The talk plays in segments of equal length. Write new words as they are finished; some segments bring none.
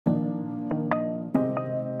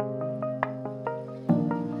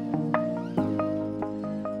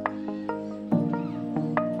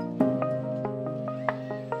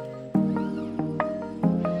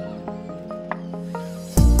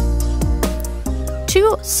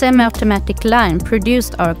Two semi-automatic lines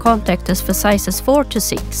produced our contactors for sizes 4 to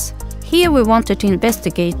 6. Here we wanted to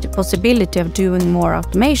investigate the possibility of doing more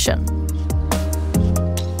automation.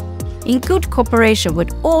 In good cooperation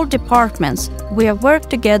with all departments, we have worked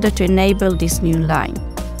together to enable this new line.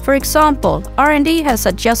 For example, R&D has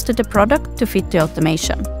adjusted the product to fit the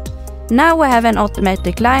automation. Now we have an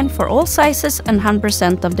automatic line for all sizes and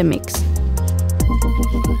 100% of the mix.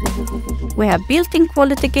 We have built-in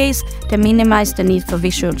quality gates to minimize the need for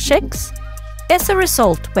visual checks. As a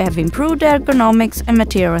result, we have improved the ergonomics and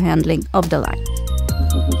material handling of the line.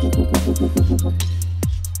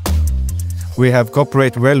 We have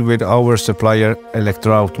cooperated well with our supplier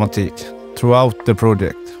Electroautomatik throughout the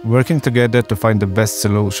project, working together to find the best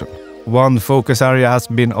solution. One focus area has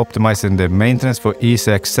been optimizing the maintenance for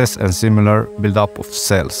easy access and similar build-up of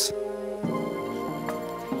cells.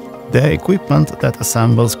 The equipment that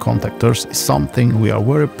assembles contactors is something we are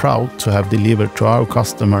very proud to have delivered to our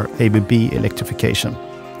customer ABB Electrification.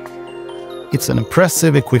 It's an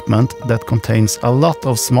impressive equipment that contains a lot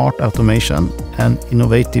of smart automation and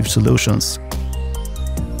innovative solutions.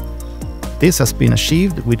 This has been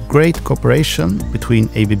achieved with great cooperation between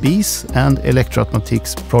ABB's and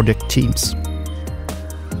Electroautomatik's project teams.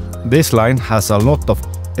 This line has a lot of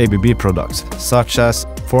ABB products, such as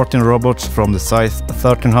 14 robots from the size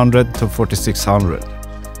 1300 to 4600.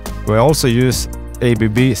 We also use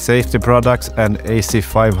ABB safety products and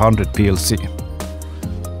AC500 PLC.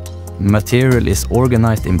 Material is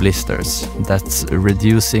organized in blisters, that's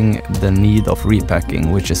reducing the need of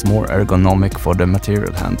repacking, which is more ergonomic for the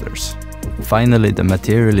material handlers. Finally, the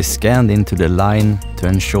material is scanned into the line to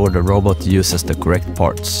ensure the robot uses the correct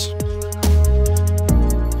parts.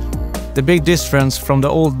 The big difference from the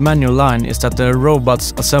old manual line is that the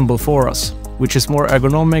robots assemble for us, which is more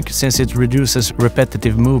ergonomic since it reduces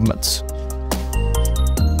repetitive movements.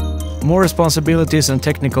 More responsibilities and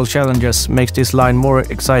technical challenges makes this line more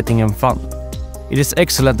exciting and fun. It is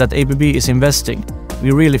excellent that ABB is investing.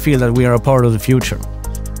 We really feel that we are a part of the future.